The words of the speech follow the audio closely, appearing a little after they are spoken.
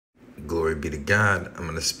be to God. I'm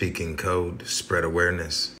going to speak in code, spread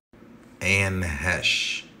awareness. And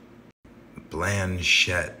Heche.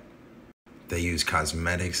 Blanchette. They use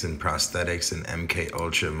cosmetics and prosthetics and MK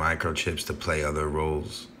Ultra microchips to play other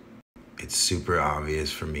roles. It's super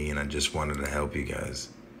obvious for me, and I just wanted to help you guys.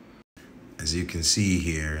 As you can see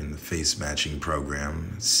here in the face matching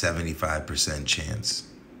program, 75% chance.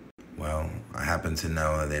 Well, I happen to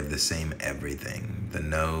know that they have the same everything. The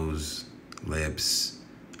nose, lips,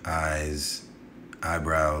 eyes,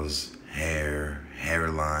 eyebrows, hair,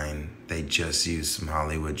 hairline. They just use some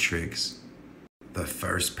Hollywood tricks. The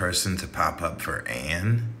first person to pop up for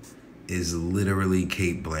Anne is literally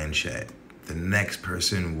Cate Blanchett. The next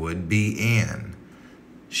person would be Anne.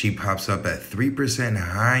 She pops up at 3%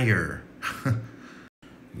 higher.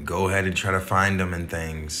 Go ahead and try to find them and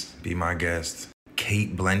things. Be my guest.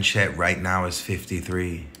 Cate Blanchett right now is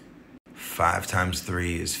 53. 5 times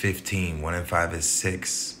 3 is 15. 1 and 5 is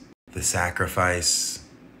 6. The sacrifice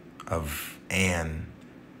of Anne,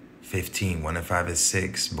 15. 1 and 5 is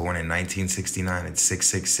 6. Born in 1969, it's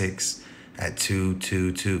 666. At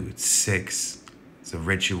 222, it's 6. It's a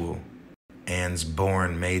ritual. Anne's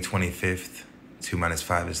born May 25th. 2 minus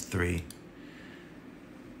 5 is 3.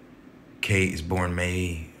 Cate is born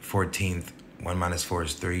May 14th. 1 minus 4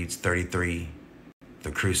 is 3. It's 33.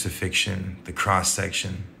 The crucifixion, the cross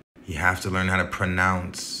section. You have to learn how to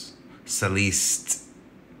pronounce Celeste,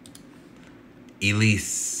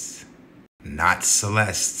 Elise, not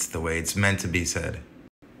Celeste, the way it's meant to be said.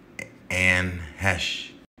 Anne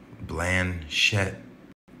Heche, Blanchett,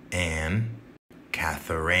 Anne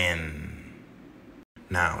Catherine.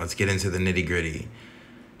 Now, let's get into the nitty-gritty.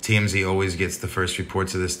 TMZ always gets the first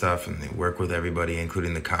reports of this stuff, and they work with everybody,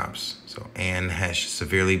 including the cops. So Anne Heche,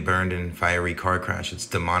 severely burned in fiery car crash. It's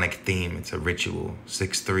demonic theme. It's a ritual.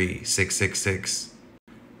 6'3", 666.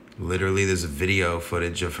 Literally, there's a video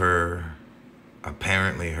footage of her.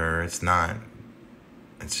 Apparently her. It's not.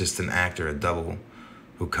 It's just an actor, a double,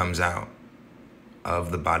 who comes out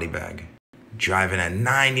of the body bag. Driving at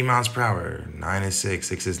 90 miles per hour. 9 is 6,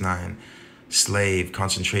 6 is 9. Slave,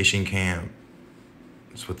 concentration camp.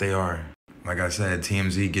 That's what they are. Like I said,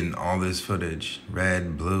 TMZ getting all this footage.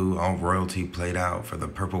 Red, blue, all royalty played out for the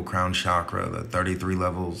purple crown chakra, the 33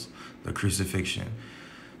 levels, the crucifixion.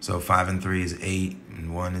 So 5 and 3 is 8,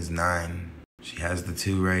 and 1 is 9. She has the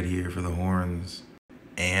 2 right here for the horns.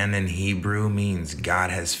 Anne in Hebrew means God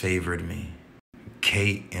has favored me.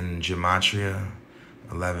 Cate in Gematria,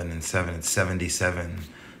 11 and 7, it's 77.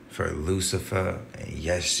 For Lucifer and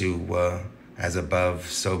Yeshua, as above,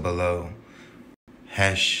 so below.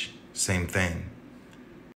 Heche, same thing,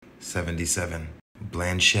 77.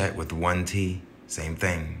 Blanchett with 1 T, same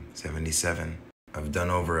thing, 77. I've done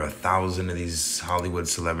over 1,000 of these Hollywood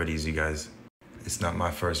celebrities, you guys. It's not my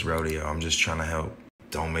first rodeo, I'm just trying to help.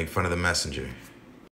 Don't make fun of the messenger.